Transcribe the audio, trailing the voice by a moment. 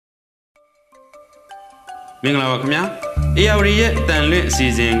မင်္ဂလာပါခင်ဗျာ ARD ရဲ့တန်လွင့်အစီ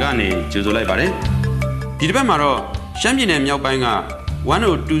အစဉ်ကနေကြိုဆိုလိုက်ပါတယ်ဒီတစ်ပတ်မှာတော့ရှမ်းပြည်နယ်မြောက်ပိုင်းက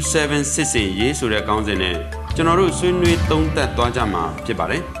1027စစ်စင်ရေးဆိုတဲ့ခေါင်းစဉ်နဲ့ကျွန်တော်တို့ဆွေးနွေးသုံးသပ်သွားကြမှာဖြစ်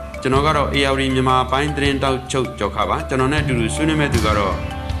ပါတယ်ကျွန်တော်ကတော့ ARD မြန်မာပိုင်းသတင်းတောက်ချုပ်ကြောက်ခါပါကျွန်တော်နဲ့အတူတူဆွေးနွေးမဲ့သူကတော့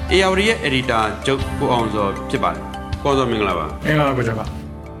ARD ရဲ့ editor ချုပ်ကိုအောင်စောဖြစ်ပါတယ်ကိုစောမင်္ဂလာပါမင်္ဂလာပါကို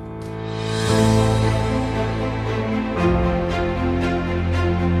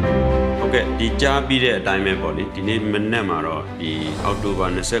ကျော်ပါဒီကြားပြီးတဲ့အတိုင်းပဲပေါ့လေဒီနေ့မနက်မှာတော့ဒီအောက်တိုဘာ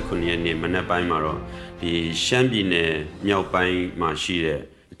29ရက်နေ့မနက်ပိုင်းမှာတော့ဒီရှမ်းပြည်နယ်မြောက်ပိုင်းမှာရှိတဲ့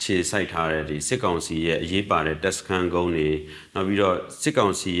အခြေစိုက်ထားတဲ့ဒီစစ်ကောင်စီရဲ့အရေးပါတဲ့တပ်စခန်းကုန်းတွေနောက်ပြီးတော့စစ်ကော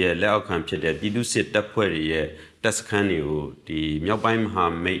င်စီရဲ့လက်အောက်ခံဖြစ်တဲ့ပြည်သူစစ်တပ်ဖွဲ့တွေရဲ့တပ်စခန်းတွေကိုဒီမြောက်ပိုင်း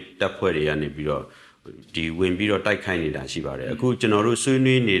မဟာမိတ်တပ်ဖွဲ့တွေကနေပြီးတော့ဒီဝင်ပြီးတော့တိုက်ခိုက်နေတာရှိပါတယ်အခု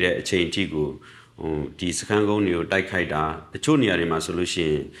ကျွန်တော်တို့ဆွေးနွေးနေတဲ့အချိန်အထိကိုဒီစခန်းကုန်းတွေကိုတိုက်ခိုက်တာတချို့နေရာတွေမှာဆိုလို့ရှိ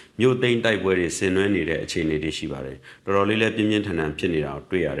ရင်မြို့သိမ်းတိုက်ပွဲတွေဆင်နွှဲနေတဲ့အခြေအနေတွေရှိပါတယ်တော်တော်လေးလည်းပြင်းပြင်းထန်ထန်ဖြစ်နေတာကို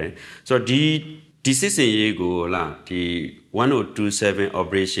တွေ့ရတယ်ဆိုတော့ဒီစစ်စင်ရေးကိုလာဒီ1027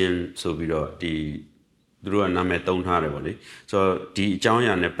 operation ဆိုပြီးတော့ဒီသူတို့ကနာမည်သုံးထားတယ်ပေါ့လေဆိုတော့ဒီအကြောင်း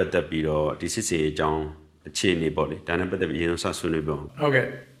အရာနဲ့ပတ်သက်ပြီးတော့ဒီစစ်စင်ရေးအကြောင်းအခြေအနေပေါ့လေဒါနဲ့ပတ်သက်ပြီးအရင်ဆုံးဆွေးနွေးပါဦးဟုတ်ကဲ့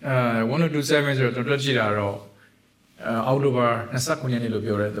1027ဆိုတော့တော်တော်ကြည့်တာတော့အောက်တိုဘာ29ရက်နေ့လို့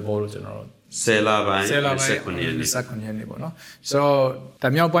ပြောတဲ့သဘောလို့ကျွန်တော်တို့10လပိုင်း29ရက်နေ့ပေါ့နော်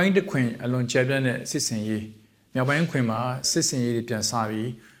ဆိုတော့ဒါမြောက်ပိုင်းတစ်ခွင်အလွန်ကျယ်ပြန့်တဲ့စစ်စင်ရေးမြောက်ပိုင်းခွင်မှာစစ်စင်ရေးတွေပြန်စပြီး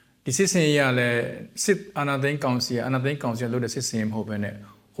ဒီစစ်စင်ရေးကလည်းစစ်အာဏာသိမ်းကောင်စီလုပ်တဲ့စစ်စင်ရေးမဟုတ်ဘဲ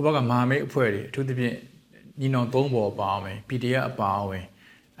နဲ့ဟိုဘက်ကမဟာမိတ်အဖွဲ့တွေအထူးသဖြင့်ညီနောင်၃ဘော်ပါအောင်မယ် PDF အပါအောင်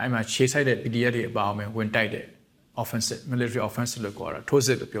အဲ့မှာခြေဆိုင်တဲ့ PDF တွေအပါအောင်ဝင်တိုက်တဲ့ offensive military offensive လို့ခေါ်တာထိုး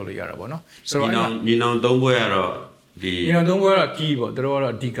စစ်လို့ပြောလို့ရတာပေါ့နော်ဆိုတော့ညီနောင်၃ဘွဲကတော့ညီနောင်၃ဘွဲကကီးပေါ့သူတို့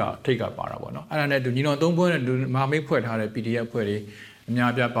ကတော့အဓိကထိတ်ကပါတာပေါ့နော်အဲ့ဒါနဲ့ညီနောင်၃ဘွဲနဲ့မဟာမိတ်ဖွဲ့ထားတဲ့ PDF အဖွဲ့တွေ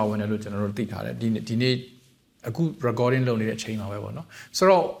အများအပြားပါဝင်တယ်လို့ကျွန်တော်တို့သိထားတယ်ဒီနေ့အခု recording လုပ်နေတဲ့အချိန်မှာပဲပေါ့နော်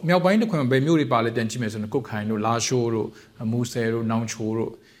ဆိုတော့မြောက်ပိုင်းတစ်ခွင်ဘယ်မျိုးတွေပါလဲပြန်ကြည့်မယ်ဆိုရင်ကုတ်ခိုင်တို့လာရှိုးတို့မူဆယ်တို့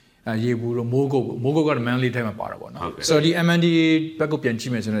နောင်ချိုတို့ရေဘူးတို့မိုးကုတ်ကတော့ manly ထဲမှာပါတာပေါ့နော်ဆိုတော့ဒီ MND ဘက်ကိုပြန်ကြ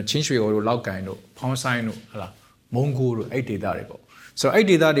ည့်မယ်ဆိုရင်ချင်းရွှေတို့လောက်ကိုင်တို့ဖောင်းဆိုင်တို့ဟလာမုံကိုတို့အဲ့ဒေတာတွေပေါ့ဆိုတော့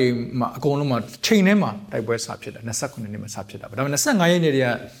အဲ့ဒေတာတွေမှာအကုန်လုံးမှာချိန်ထဲမှာတိုက်ပွဲစဖြစ်တာ29နှစ်မှာစဖြစ်တာဒါပေမဲ့25ရက်နေ့တွေက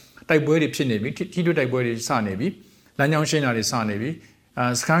တိုက်ပွဲတွေဖြစ်နေပြီထိတွေ့တိုက်ပွဲတွေစနေပြီလမ်းကြောင်းရှင်းတာတွေစနေပြီ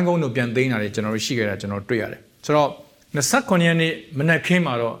စကန်ကုန်းတို့ပြန်သိမ်းတာတွေကျွန်တော်တို့ရှိခဲ့တာကျွန်တော်တွေ့ရတယ်ဆိုတော့29ရက်နေ့မနက်ခင်း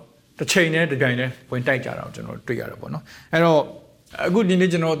မှာတော့တစ်ချိန်နဲ့တစ်ကြိမ်နဲ့ဝင်တိုက်ကြတာကိုကျွန်တော်တွေ့ရတယ်ပေါ့နော်အဲ့တော့အခုဒီနေ့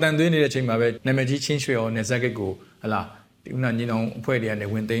ကျွန်တော်အတန်သွင်းနေတဲ့အချိန်မှာပဲနာမည်ကြီးချင်းရွှေရောနယ်ဇက်ကကိုဟလာဒီဦးနာညီနောင်အဖွဲ့တွေကနေ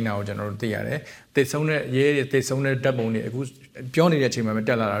ဝင်သိမ်းတာကိုကျွန်တော်တို့သိရတယ်တိတ်ဆုံးတဲ့ရဲတွေတိတ်ဆုံးတဲ့တပ်ပုံတွေအခုပြောနေတဲ့အချိန်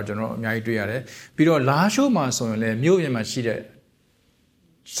မှာပဲတက်လာတာကိုကျွန်တော်အများကြီးတွေ့ရတယ်ပြီးတော့လာရှိုးမှာဆိုရင်လည်းမြို့ပြင်မှာရှိ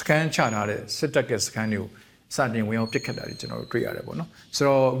တဲ့စကန်ချထားတဲ့စစ်တပ်ကစကန်တွေကိုစတင်ဝင်အောင်ပစ်ခတ်တာတွေကျွန်တော်တို့တွေ့ရတယ်ပေါ့နော်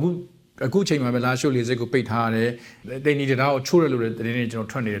ဆိုတော့အခုချိန်မှာပဲလာရှိုးလေးစိတ်ကိုပိတ်ထားရတယ်တိတ်နီတရားကိုချိုးရလို့တဲ့တင်းတွေကျွန်တော်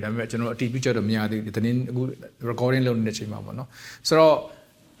ထွက်နေတယ်ဒါပေမဲ့ကျွန်တော်အတီးပြချက်တော့မရသေးဘူးတင်းအခု recording လုပ်နေတဲ့အချိန်မှာပေါ့နော်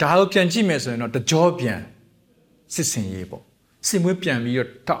ဆိုတော့ဒါကိုပြန်ကြည့်မယ်ဆိုရင်တော့တကြောပြန်စစ်စင်ရေးပေါ့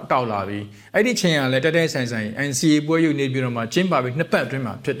စင်မွေးပြန်ပြီးတော့တောက်လာပြီးအဲ့ဒီချိန်ကလည်းတက်ဆိုင် NCA ပွဲယူနေပြီးတော့မှကျင်းပါပြီးနှစ်ပတ်အတွ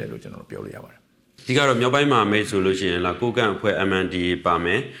င်းမှာဖြစ်တယ်လို့ကျွန်တော်ပြောလို့ရပါတယ်ဒီကတော့မြောက်ပိုင်းမှာမိတ်ဆိုလို့ရှိရင်လာကိုကန့်အဖွဲ့ MND ပါ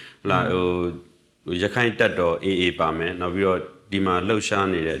မယ်လာရခိုင်တပ်တော် AA ပါမယ်နောက်ပြီးတော့ဒီမှာလှုပ်ရှား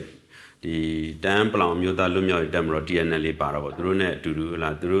နေတဲ့ဒီတန်းပလောင်မျိုးသားလွတ်မြောက်ရေးတပ်မတော် TNL ပါတော့ဗောသူတို့နဲ့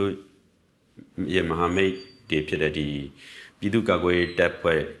အတူတူလာသူတို့ရဲ့မဟာမိတ်တွေဖြစ်တဲ့ဒီပြည်သူ့ကာကွယ်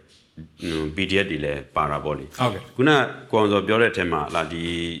တပ်ဖွဲ့PDF တွေလည်းပါတာပေါ့လေဟုတ်ကဲ့ခုနကိုအောင်စောပြောတဲ့အထက်မှာလာဒီ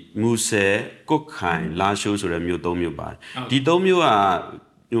မူဆယ်ကုတ်ခိုင်လာရှိုးဆိုတဲ့မြို့၃မြို့ပါတယ်ဒီ၃မြို့က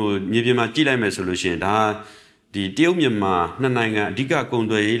မြေပြင်မှာကြည့်လိုက်မယ်ဆိုလို့ရှိရင်ဒါဒီတရုတ်မြန်မာနှစ်နိုင်ငံအဓိကကုန်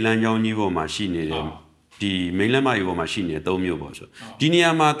သွယ်ရေးလမ်းကြောင်းကြီးပေါ်မှာရှိနေတယ်ဒီမိန်းလမ်းမကြီးပေါ်မှာရှိနေတဲ့၃မြို့ပေါ့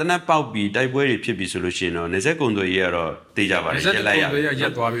ဆိုဒီနေရာမှာတနက်ပေါက်ပြီးတိုက်ပွဲတွေဖြစ်ပြီးဆိုလို့ရှိရင်တော့နေဆက်ကုန်သွယ်ရေးကတော့သိကြပါတယ်ရက်လိုက်ရ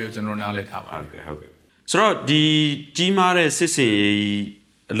ရက်သွားပြီးကျွန်တော်နားလည်ထားပါဟုတ်ကဲ့ဆိုတော့ဒီကြီးမားတဲ့စစ်စင်ရေး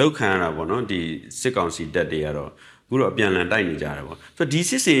အလောက်ခံရတာပေါ့နော်ဒီစစ်ကောင်စီတပ်တွေကတော့အခုတော့အပြန်လန်တိုက်နေကြတယ်ပေါ့ဆိုတော့ဒီ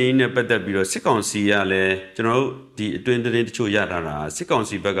စစ်စင်ရေးနဲ့ပတ်သက်ပြီးတော့စစ်ကောင်စီကလည်းကျွန်တော်တို့ဒီအတွင်းသတင်းတချို့ရထားတာစစ်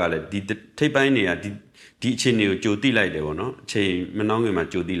ကောင်စီဘက်ကလည်းဒီထိပ်ပိုင်းတွေကဒီအခြေအနေကိုကြိုသိလိုက်တယ်ပေါ့နော်အချိန်မနှောင်းခင်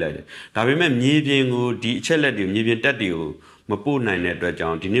မှာကြိုသိလိုက်တယ်ဒါပေမဲ့မြေပြင်ကိုဒီအချက်လက်တွေမြေပြင်တက်တွေကိုမပို့နိုင်တဲ့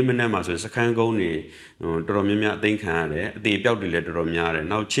အတွက်ကြောင့်ဒီနေ့မနေ့မှာဆိုစခန်းကုန်းတွေတော်တော်များများအသိမ်းခံရတယ်အသေးပြောက်တွေလည်းတော်တော်များတယ်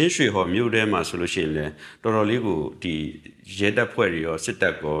နောက်ချင်းရွှေဟော်မြို့ထဲမှာဆိုလို့ရှိရင်လည်းတော်တော်လေးကိုဒီရဲတပ်ဖွဲ့တွေရောစစ်တ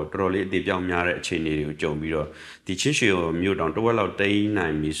ပ်ကောတော်တော်လေးအသေးပြောက်များတဲ့အခြေအနေတွေကိုကြုံပြီးတော့ဒီချင်းရွှေဟော်မြို့တောင်တစ်ဝက်လောက်တိမ်းနို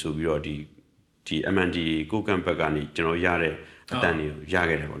င်ပြီဆိုပြီးတော့ဒီ MND ကိုကန့်ဘက်ကနေကျွန်တော်ရတဲ့အတန်တွေကို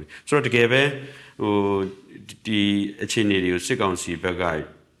ရခဲ့တယ်ပေါ့လေဆိုတော့တကယ်ပဲဒီအခြေအနေတွေကိုစစ်ကောင်စီဘက်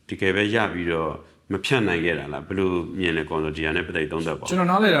ကတကယ်ပဲရပြီးတော့ မဖြတ်နိုင်ခဲ့တာလားဘယ်လိုမြင်လဲကွန်ဆိုဒီယာနဲ့ပတ်သက်သုံးသပ်ပါကျွန်တော်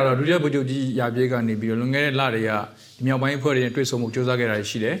နားလည်တာတော့ဒုတိယဗိုလ်ချုပ်ကြီးရာပြေးကနေပြီးတော့လွန်ခဲ့တဲ့လတွေကမြောက်ပိုင်းအဖွဲ့တွေနဲ့တွေ့ဆုံမှုစ조사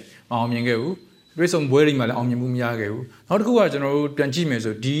ခဲ့တာရှိတယ်မအောင်မြင်ခဲ့ဘူးတွေ့ဆုံပွဲတွေမှာလည်းအောင်မြင်မှုမရခဲ့ဘူးနောက်တစ်ခုကကျွန်တော်တို့ပြန်ကြည့်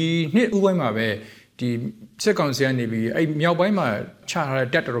မယ်ဆိုဒီနှစ်ဥပိုင်းမှာပဲဒီစစ်ကောင်စီကနေပြီးအဲ့မြောက်ပိုင်းမှာချထား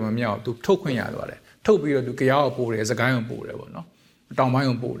တဲ့တက်တော်မမြောက်သူထုတ်ခွင့်ရသွားတယ်ထုတ်ပြီးတော့သူကြရားကိုပို့တယ်စကိုင်းကိုပို့တယ်ပေါ့နော်တောင်ပို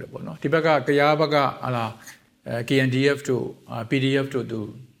င်းကိုပို့တယ်ပေါ့နော်ဒီဘက်ကကြရားဘက်ကဟာလာKNDF တို့ PDF တို့သူ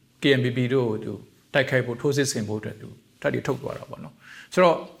KNPP တို့သူတိုက်ခိုက်ဖို့ထိုးစစ်ဆင်ဖို့အတွက်သူထပ်ပြီးထုတ်သွားတာပေါ့နော်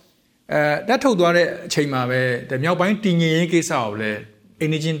ဆိုတော့တက်ထုတ်သွားတဲ့အချိန်မှာပဲမြောက်ပိုင်းတည်ငြိမ်ရေးကိစ္စကိုလည်းအ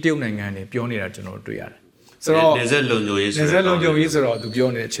င်ဂျင်တရုတ်နိုင်ငံတွေပြောနေတာကျွန်တော်တို့တွေ့ရတယ်ဆိုတော့နေဆက်လုံခြုံရေး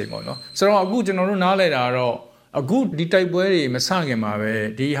ဆိုတော့သူပြောနေတဲ့အချိန်ပေါ့နော်ဆိုတော့အခုကျွန်တော်တို့နားလည်တာကတော့အခုဒီတိုက်ပွဲတွေမဆခင်မှာပဲ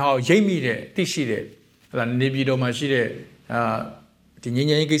ဒီဟာရိပ်မိတဲ့သိရှိတဲ့ဟလာနေပြည်တော်မှာရှိတဲ့ဒီငြိ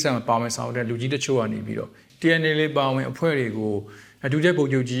မ်းချမ်းရေးကိစ္စမှာပါမယ်ဆောင်တဲ့လူကြီးတချို့ကနေပြီးတော့ TNL လေးပါဝင်အဖွဲ့တွေကိုအတူတဲ့ပုံ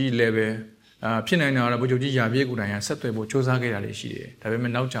ချုပ်ကြီးလည်းပဲဖြစ်နိုင်တာတော့ဗိုလ်ချုပ်ကြီးရာပြေးကူတိုင်ကဆက်သွယ်ဖို့စ조사ခဲ့တာတွေရှိတယ်ဒါပေ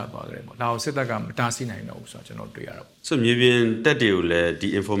မဲ့နောက်ကျသွားကြတယ်ပေါ့ဒါကိုစစ်တပ်ကမတားဆီးနိုင်တော့ဘူးဆိုတော့ကျွန်တော်တွေ့ရတော့ဆိုမြေပြင်တက်တွေကိုလည်းဒီ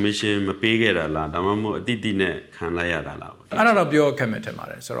information မပေးခဲ့တာလားဒါမှမဟုတ်အတိအကျနဲ့ခံလိုက်ရတာလားအဲ့ဒါတော့ပြောခက်မဲ့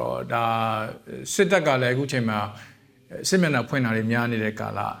ထင်ပါတယ်ဆိုတော့ဒါစစ်တပ်ကလည်းအခုချိန်မှာစစ်မျက်နှာဖွင့်တာတွေများနေတဲ့ကာ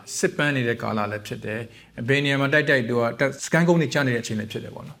လစစ်ပန်းနေတဲ့ကာလလည်းဖြစ်တယ်ဘယ်နေရာမှာတိုက်တော့စကန်ကုန်းတွေချနေတဲ့အချိန်လည်းဖြစ်တ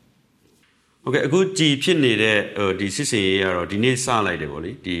ယ်ပေါ့နော်ဟုတ်ကဲ့အခုကြည်ဖြစ်နေတဲ့ဒီစစ်စင်ရေးကတော့ဒီနေ့စလိုက်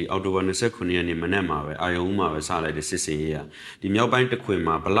တယ်ပေါ့လေဒီအောက်တိုဘာ29ရက်နေ့မနေ့မှာပဲအာယုံမှာပဲစလိုက်တဲ့စစ်စင်ရေးကဒီမြောက်ပိုင်း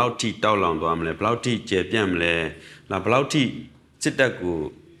တစ်ခွင်မှာဘယ်လောက်ထိတောက်လောင်သွားမလဲဘယ်လောက်ထိကျယ်ပြန့်မလဲလားဘယ်လောက်ထိစစ်တပ်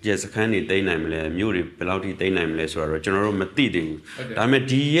ကိုကျစခန်းတွေတိမ့်နိုင်မလဲမြို့တွေဘယ်လောက်ထိတိမ့်နိုင်မလဲဆိုတော့ကျွန်တော်တို့မသိသေးဘူးဒါပေ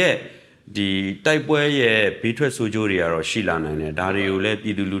မဲ့ဒီတိုက်ပွဲရဲ့ဘေးထွက်ဆိုးကျိုးတွေကတော့ရှိလာနိုင်တယ်ဒါတွေကိုလ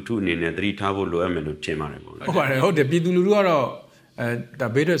ည်းပြည်သူလူထုအနေနဲ့သတိထားဖို့လိုအပ်မယ်လို့ထင်ပါတယ်ပေါ့ဟုတ်ပါတယ်ဟုတ်တယ်ပြည်သူလူထု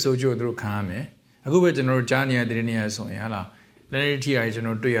ကတော့ဒါဘေးထွက်ဆိုးကျိုးတို့ခံရမယ်အခုပဲကျွန်တော်တို့ကြားနေရတဲ့နေရာဆိုရင်ဟာလားလည်း TI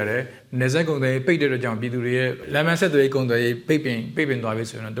ကျွန်တော်တွေ့ရတယ်နေဆက်ကုံတွေပိတ်တဲ့အတွက်ကြောင့်ပြည်သူတွေရဲ့လမ်းမဆက်သွယ်ရေးကုံတွေပိတ်ပင်သွားပြီ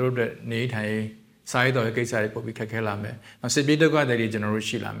ဆိုရင်တို့တို့နေထိုင်စားရတော့ကိစ္စတွေပို့ပြီးခက်ခဲလာမယ်နောက်စစ်ပြေးဒုက္ခတွေကျွန်တော်တို့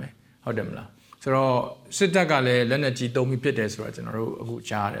ရှိလာမယ်ဟုတ်တယ်မလားဆိုတော့စစ်တပ်ကလည်းလက်နက်ကြီးတုံးပြီးဖြစ်တယ်ဆိုတော့ကျွန်တော်တို့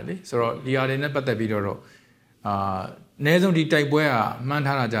အခုကြားရတယ်လေဆိုတော့ဒီဟာတွေနဲ့ပတ်သက်ပြီးတော့အနည်းဆုံးဒီတိုက်ပွဲကမှ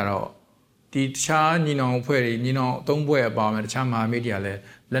န်းထားတာကြတော့ဒီတခြားညီနောင်အဖွဲ့တွေညီနောင်သုံးဖွဲ့အပါအဝင်တခြားမဟာမိတ်တွေကလည်း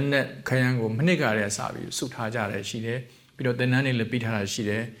လက်နက်ခရမ်းကိုမနစ်ကတည်းကစပြီးစုထားကြတယ်ရှိတယ်ပြီးတော့တင်နန်းတွေလည်းပြီးထားတာ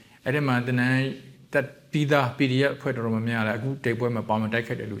ရှိတယ်အဲ့ဒီမှာတင်နန်းတက်ပြီးသား PDF အဖွဲ့တော်တော်များများလည်းအခုတိုက်ပွဲမှာပါဝင်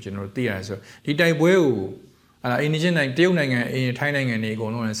တိုက်ခိုက်တယ်လို့ကျွန်တော်တို့သိရတယ်ဆိုတော့ဒီတိုက်ပွဲကိုအင်ဂျင်နိုင်ငံတရုတ်နိုင်ငံထိုင်းနိုင်ငံတွေ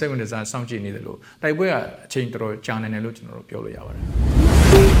အကုန်လုံးစိတ်ဝင်စားစောင့်ကြည့်နေတယ်လို့တိုက်ပွဲကအချိန်တော်တော်ကြာနေတယ်လို့ကျွန်တော်တို့ပြောလို့ရပါ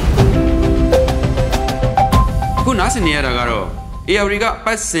တယ်အခုနားဆင်နေရတာကတော့ AR ကပ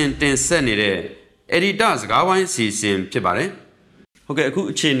တ်စင်တင်ဆက်နေတဲ့ Editor စကားဝိုင်းစီစဉ်ဖြစ်ပါတယ်ဟုတ်ကဲ့အခု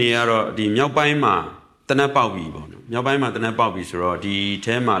အခြေအနေကတော့ဒီမြောက်ပိုင်းမှာတနက်ပေါက်ပြီပေါ့နော်မြောက်ပိုင်းမှာတနက်ပေါက်ပြီ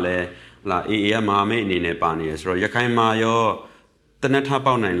ဆိုတော့ဒီအဲမှာလဲလာ AA ကမဟာမိတ်အနေနဲ့ပါနေတယ်ဆိုတော့ရခိုင်မှာရောတနက်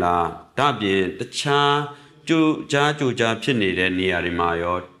ထားပေါက်နိုင်လားဒါ့အပြင်တခြားကြိုကြားဖြစ်နေတဲ့နေရာတွေမှာ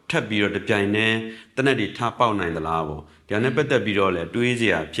ရောထပ်ပြီးတော့တပြိုင်တည်းတနက်တွေထားပေါက်နိုင်သလားပေါ့ဒါနဲ့ပတ်သက်ပြီးတော့လဲတွေး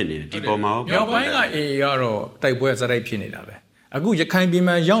စရာဖြစ်နေတယ်ဒီပေါ်မှာမြောက်ပိုင်းက AA ကတော့တိုက်ပွဲစတိုက်ဖြစ်နေတာပဲအခုရခိုင်ပြည်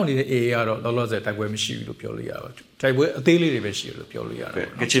မှာရောက်နေတဲ့ AA ကတော့လောလောဆယ်တိုက်ပွဲမရှိဘူးလို့ပြောလို့ရပါတယ်တိုက်ပွဲအသေးလေးတွေပဲရှိတယ်လို့ပြောလို့ရ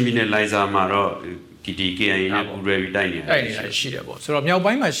တယ်ပေါ့နော်ကချင်ပြည်နယ်လိုင်ဇာမှာတော့ KIA နဲ့ပူရဲပြီးတိုက်နေတာရှိတယ်ပေါ့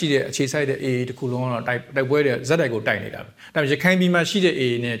ဆိုတော့မြောက်ပိုင်းမှာရှိတဲ့အခြေစိုက်တဲ့ AA တခုလုံးကတော့တိုက်ပွဲတွေဇက်တိုက်ကိုတိုက်နေတာပဲဒါပေမဲ့ရခိုင်ပြည်မှာရှိတဲ့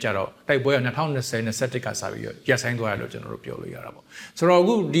AA နဲ့ကြတော့တိုက်ပွဲက2020-21ကစပြီးရပ်ဆိုင်းသွားတယ်လို့ကျွန်တော်တို့ပြောလို့ရတာပေါ့ဆိုတော့အ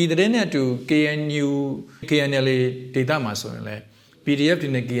ခုဒီသတင်းနဲ့အတူ KNL ဒေတာမှာဆိုရင်လည်း PDF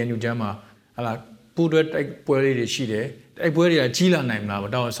တွေနဲ့ KNU ကြားမှာဟာလာပူးတွဲတိုက်ပွဲလေးတွေရှိတယ်တိုက်ပွဲတွေကကြီးလာနိုင်မလားပေါ့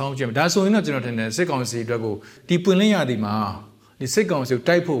ဒါကိုဆောင်းကြည့်မယ်ဒါဆိုရင်တော့ကျွန်တော်ထင်တယ်စစ်ကောင်စီအတွက်ကိုဒီပွင့်လင်းရသည်မှာဒီစစ်ကောင်စီ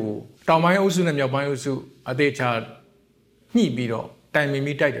ကိုတိုက်ဖို့တောင်ပိုင်းအုပ်စုနဲ့မြောက်ပိုင်းအုပ်စုအသေးချာညှိပြီးတော့တိုင်ပင်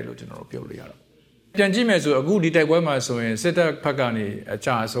ပြီးတိုက်တယ်လို့ကျွန်တော်တို့ပြောလို့ရတော့ပြန်ကြည့်မယ်ဆိုအခုဒီတိုက်ပွဲမှာဆိုရင်စစ်တပ်ဘက်ကနေအကြ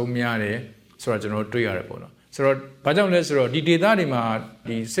အဆုံးများတယ်ဆိုတော့ကျွန်တော်တို့တွေ့ရတယ်ပေါ့နော်ဆိုတော့ဘာကြောင့်လဲဆိုတော့ဒီဒေသတွေမှာ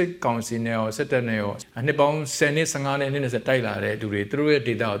ဒီစစ်ကောင်စီနဲ့ရောစစ်တပ်နဲ့ရောနှစ်ပေါင်း10နှစ်15နှစ်20တိုက်လာတဲ့သူတွေသူတို့ရဲ့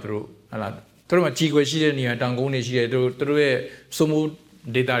ဒေသကိုသူတို့ဟလာသူတို့မှာကြီးကွယ်ရှိတဲ့နေရာတောင်ကုန်းတွေရှိတယ်သူတို့ရဲ့စုံမှု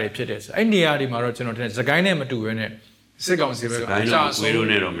ဒေတာတွေဖြစ်တယ်ဆိုအဲ့နေရာတွေမှာတော့ကျွန်တော်ထင်တယ်စကိုင်းနဲ့မတူဘဲနဲ့စစ်ကောင်စီဘက်ကအကြဆုံးလို့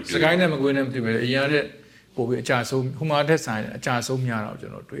နဲ့တော့မတူစကိုင်းနဲ့မကွေးနဲ့မတူပဲအရင်ကတည်းပို့ပြီးအကြဆုံးဟိုမှာတက်ဆိုင်အကြဆုံးများတော့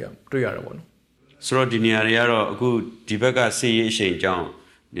ကျွန်တော်တွေ့ရတယ်ပေါ့နော်ဆိုတော့ဒီနေရာတွေကတော့အခုဒီဘက်ကစီးရေးအချိန်ကြောင်း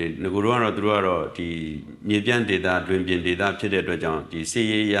ဒီငကိုတော့သူတို့ကတော့ဒီမြေပြန့်ဒေတာတွင်ပြင်ဒေတာဖြစ်တဲ့အတွက်ကြောင့်ဒီ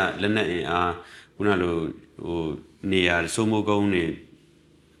စီးရေးရလက်နက်အင်အားခုနလိုဟိုနေရာစိုးမိုးကုန်းတွေ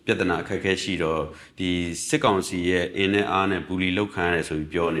ပြဿနာအခက်အခဲရှိတော့ဒီစစ်ကောင်စီရဲ့အင်းနဲ့အားနဲ့ဘူလီလောက်ခံရတယ်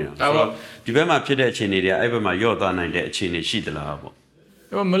ဆိုပြီးပြောနေတာဆိုတော့ဒီဘက်မှာဖြစ်တဲ့အခြေအနေတွေအဲ့ဘက်မှာယော့သွားနိုင်တဲ့အခြေအနေရှိသလားပေါ့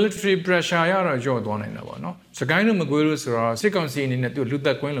အဲ့ military pressure ရတော့ယော့သွားနိုင်တာပေါ့နော်စကိုင်းတို့မကွေးလို့ဆိုတော့စစ်ကောင်စီအနေနဲ့သူလူသ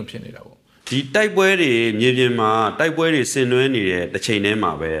က်ကွင်းလို့ဖြစ်နေတာပေါ့ ဒီတိုက်ပွဲတွေမြေပြင်မှာတိုက်ပွဲတွေဆင်နွှဲနေတဲ့တစ်ချိန်တည်း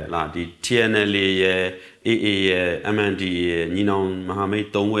မှာပဲလားဒီ TNL ရဲ့ AA ရဲ့ MND ရဲ့ညီနောင်မဟာမိတ်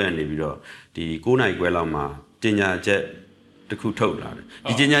3ဘွဲကနေပြီးတော့ဒီ9နိုင်ခွဲလောက်မှာတင်ညာချက်တစ်ခုထုတ်လာတယ်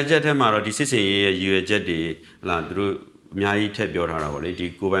ဒီတင်ညာချက်ထဲမှာတော့ဒီစစ်စင်ရေးရဲ့ရည်ရွယ်ချက်တွေလားသူတို့အများကြီးထည့်ပြောထားတာပေါ့လေဒီ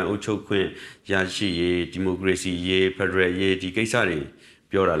ကိုယ်ပိုင်အုပ်ချုပ်ခွင့်ရရှိရေးဒီမိုကရေစီရေးဖက်ဒရယ်ရေးဒီကိစ္စတွေ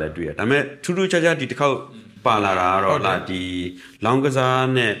ပြောတာလည်းတွေ့ရဒါပေမဲ့ထူးထူးခြားခြားဒီတစ်ခေါက်ပါလာတာကတော့လာဒီလောင်းကစား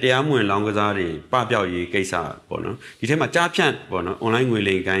နဲ့တရားမဝင်လောင်းကစားတွေပပျောက်ရေးကိစ္စပေါ့နော်ဒီထဲမှာကြားဖြန့်ပေါ့နော် online ငွေ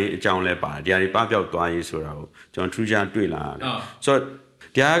လိမ်ကိုင်းအကြောင်းလဲပါတယ်ဒီဟာတွေပပျောက်သွားရေးဆိုတာကိုကျွန်တော်ထူးခြားတွေ့လာတယ်ဆိုတော့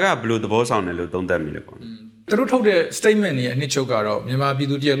ဒီဟာကဘယ်လိုသဘောဆောင်တယ်လို့သုံးသပ်မိလဲပေါ့သူတို့ထုတ်တဲ့ statement တွေအနှစ်ချုပ်ကတော့မြန်မာပြည်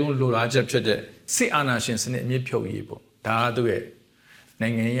သူတရက်လုံးလိုလားချက်ဖြစ်တဲ့စစ်အာဏာရှင်စနစ်အမြင့်ဖြုတ်ရေးပေါ့ဒါကသူ့ရဲ့နို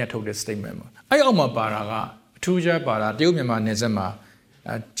င်ငံရေးထုတ်တဲ့ statement ပေါ့အဲ့အောက်မှာပါတာကအထူးခြားပါတာတရုတ်မြန်မာနယ်စပ်မှာ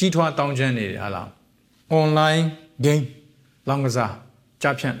ကြီးထွားတောင်းကျမ်းနေတယ်ဟာလား online game လောင်းကစား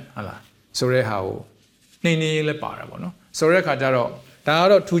ကြားဖြန့်ဟာလားဆိုတဲ့ဟာကိုနှိမ့်နေလဲပါတာပေါ့နော်ဆိုတဲ့အခါကျတော့ဒါက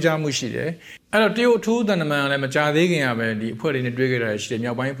တော့ထူးခြားမှုရှိတယ်အဲ့တော့တရုတ်အထူးတန်တမန်ကလည်းမကြသေးခင်ကပဲဒီအဖွဲ့တွေနဲ့တွေ့ခဲ့တာရှိတယ်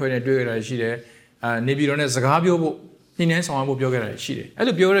မြောက်ပိုင်းအဖွဲ့တွေနဲ့တွေ့ခဲ့တာရှိတယ်နေပြည်တော်နဲ့စကားပြောဖို့ညှိနှိုင်းဆောင်ရွက်ဖို့ပြောခဲ့တာရှိတယ်အဲ့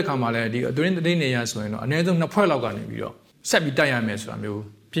လိုပြောတဲ့အခါမှာလည်းဒီအတွင်းသတင်းတွေရဆိုရင်တော့အနည်းဆုံး2ဖွဲ့လောက်ကနေပြီးတော့ဆက်ပြီးတိုက်ရမယ်ဆိုတာမျိုး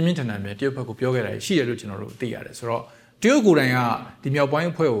ပြင်းပြင်းထန်ထန်ပဲတရုတ်ဘက်ကိုပြောခဲ့တာရှိတယ်လို့ကျွန်တော်တို့သိရတယ်ဆိုတော့တရုတ်ကိုယ်တိုင်ကဒီမြောက်ပိုင်း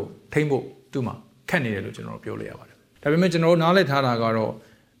အဖွဲ့ကိုထိမ့်ဖို့သူ့မှာခက်နေတယ်လို့ကျွန်တော်တို့ပြောလို့ရပါတယ်ဒါပေမဲ့ကျွန်တော်တို့နားလည်ထားတာကတော့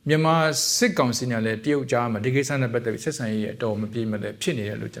မြန်မာစစ်ကောင်စီနဲ့လည်းတရုတ်ကြားမှာဒီကိစ္စနဲ့ပတ်သက်ပြီးဆက်ဆံရေးအတော်မပြေမလဲဖြစ်နေ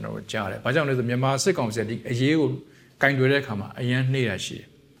တယ်လို့ကျွန်တော်တို့ကြားတယ်။ဘာကြောင့်လဲဆိုမြန်မာစစ်ကောင်စီကဒီအရေးကိုကင်တွယ်တဲ့အခါမှာအရန်နှေးတာရှိတယ်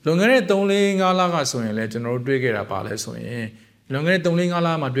။လွန်ခဲ့တဲ့3-4-5လကဆိုရင်လည်းကျွန်တော်တို့တွေ့ခဲ့တာပါလဲဆိုရင်လွန်ခဲ့တဲ့3-4-5လ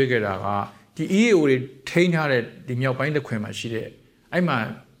မှာတွေ့ခဲ့တာကဒီ EAO တွေထိန်းထားတဲ့ဒီမြောက်ပိုင်းတစ်ခွင်မှာရှိတဲ့အဲ့မှာ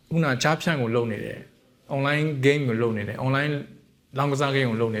ခုနကြားဖြန့်ကိုလုပ်နေတဲ့ online game ကိုလုပ်နေတဲ့ online လောင်းကစား game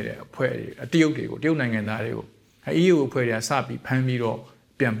ကိုလုပ်နေတဲ့အဖွဲ့တွေတရုတ်တွေကိုတရုတ်နိုင်ငံသားတွေကိုEAO အဖွဲ့တွေကစပြီးဖမ်းပြီးတော့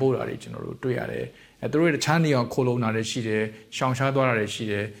ပြန်ပို့တာတွေကျွန်တော်တို့တွေ့ရတယ်သူတို့ရဲ့တခြားနေရာခိုးလုံတာတွေရှိတယ်ရှောင်ရှားသွားတာတွေရှိ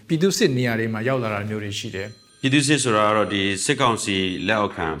တယ်ပြည်သူစစ်နေရာတွေမှာရောက်လာတာမျိုးတွေရှိတယ်ပြည်သူစစ်ဆိုတာကတော့ဒီစစ်ကောင်စီလက်အော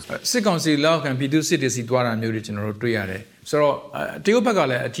က်ခံပြည်သူစစ်တွေစီသွားတာမျိုးတွေကျွန်တော်တို့တွေ့ရတယ်ဆိုတော့တရုတ်ဘက်က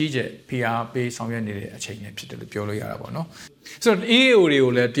လည်းအကြီးကျယ်ဖိအားပေးဆောင်ရွက်နေတဲ့အချိန်နဲ့ဖြစ်တယ်လို့ပြောလို့ရတာပေါ့နော်ဆိုတော့ EAO တွေ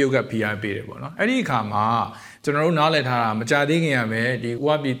ကိုလည်းတရုတ်ကဖိအားပေးတယ်ပေါ့နော်အဲ့ဒီအခါမှာကျွန်တော်တို့နားလည်ထားတာမကြသေးခင်ရပဲဒီဥ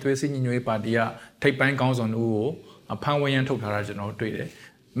ပဒေသွေးစည်းညီညွတ်ရေးပါတီကထိပ်ပိုင်းခေါင်းဆောင်တို့ကိုဖမ်းဝရမ်းထုတ်ထားတာကျွန်တော်တို့တွေ့တယ်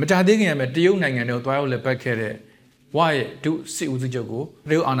မကြသေးခင်ရပဲတရုတ်နိုင်ငံတွေကိုတွားရောက်လက်ပတ်ခဲ့တဲ့ဝါရဲ့ဒုစစ်ဦးစီးချုပ်ကို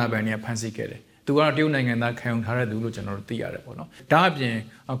တရုတ်အာဏာပိုင်တွေကဖမ်းဆီးခဲ့တယ်သူကတော့တရုတ်နိုင်ငံသားခံယူထားတဲ့သူလို့ကျွန်တော်တို့သိရတယ်ပေါ့နော်ဒါအပြင်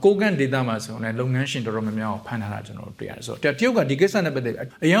ကိုကန့်ဒေသမှာဆိုရင်လည်းလုပ်ငန်းရှင်တော်တော်များများကိုဖမ်းထားတာကျွန်တော်တို့တွေ့ရတယ်ဆိုတော့တရုတ်ကဒီကိစ္စနဲ့ပတ်သက်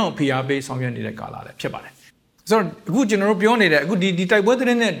အရန်ကိုဖိအားပေးဆောင်ရွက်နေတဲ့ကာလလည်းဖြစ်ပါတယ်ဆိုတော့အခုကျွန်တော်တို့ပြောနေတဲ့အခုဒီတိုက်ပွဲသ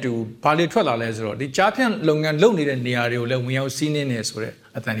တင်းနဲ့တူဘာတွေထွက်လာလဲဆိုတော့ဒီကြားဖြန့်လုပ်ငန်းလုပ်နေတဲ့နေရာတွေကိုလည်းဝင်ရောက်စီးနင်းနေဆိုတဲ့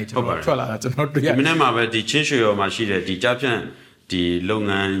အတန်တွေကျွန်တော်ထွက်လာတာကျွန်တော်တွေ့ရတယ်ဒီနေ့မှာပဲဒီချင်းရွှေရော်မှာရှိတဲ့ဒီကြားဖြန့်ဒီလုပ်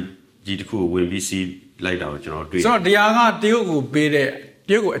ငန်းကြီးတစ်ခုကိုဝင်ပြီးစီးလိုက်တာကိုကျွန်တော်တွေ့ဆိုတော့တရားကတရုတ်ကိုပေးတဲ့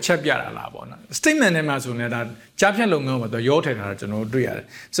တရုတ်ကိုအချက်ပြတာလားပေါ့နော် statement ထဲမှာဆိုရင်ဒါကြားဖြန့်လုပ်ငန်းမှာတော့ရောထည့်ထားတာကျွန်တော်တွေ့ရတယ်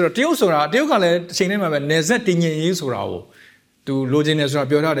ဆိုတော့တရုတ်ဆိုတာတရုတ်ကလည်းတစ်ချိန်တည်းမှာပဲနယ်စပ်တည်ငြိမ်ရေးဆိုတာကိုသူလိုချင်တယ်ဆိုတာ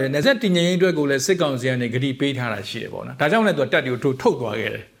ပြောထားတယ်နယ်စပ်တည်ငြိမ်ရေးအတွက်ကိုလည်းစစ်ကောင်စီကနေဂတိပေးထားတာရှိတယ်ပေါ့နော်ဒါကြောင့်လည်းသူတက်တွေကိုထုတ်သွား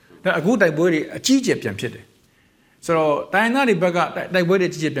ခဲ့တယ်ဒါအခုတိုက်ပွဲတွေအကြီးအကျယ်ပြန်ဖြစ်တယ်ဆိုတော့တိုင်းသားတွေဘက်ကတိုက်ပွဲတွေ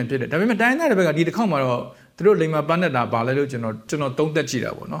အကြီးအကျယ်ပြန်ဖြစ်တယ်ဒါပေမဲ့တိုင်းသားတွေဘက်ကဒီတစ်ခေါက်မှာတော့သူတို့လိမ်မာပန်းနဲ့တာပါလဲလို့ကျွန်တော်သုံးသက်ကြည့်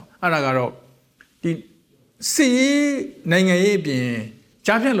တာပေါ့နော်အဲ့ဒါကတော့ဒီစစ်ရေးနိုင်ငံရေးအပြင်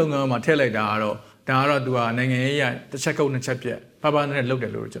ကြားဖြန့်လုပ်ငန်းမှာထည့်လိုက်တာကတော့ဒါကတော့သူကနိုင်ငံရေးရတစ်ချက်ကုတ်နှစ်ချက်ပြက်ပါနဲ့လုပ်တ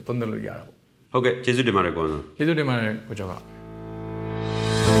ယ်လို့ကျွန်တော်သုံးသပ်လို့ရတာပေါ့ဟုတ်ကဲ့ကျေးဇူးတင်ပါတယ်ကိုအောင်ကျေးဇူးတင်ပါတယ်ကိုကျော်က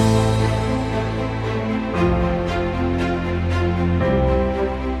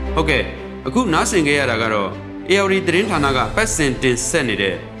ဟုတ်ကဲ့အခုနားဆင်ခဲ့ရတာကတော့ AOD သတင်းဌာနကပတ်စင်တင်ဆက်နေ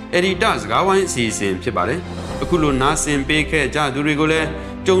တဲ့ Editor စကားဝိုင်းအစီအစဉ်ဖြစ်ပါတယ်အခုလိုနားဆင်ပေးခဲ့ကြသူတွေကိုလည်း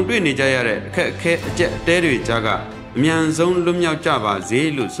ကြုံတွေ့နေကြရတဲ့အခက်အခဲအကျက်အတဲတွေကြားကအမြန်ဆုံးလွတ်မြောက်ကြပါစေ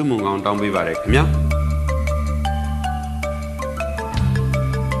လို့ဆုမွန်ကောင်းတောင်းပေးပါရခင်ဗျာ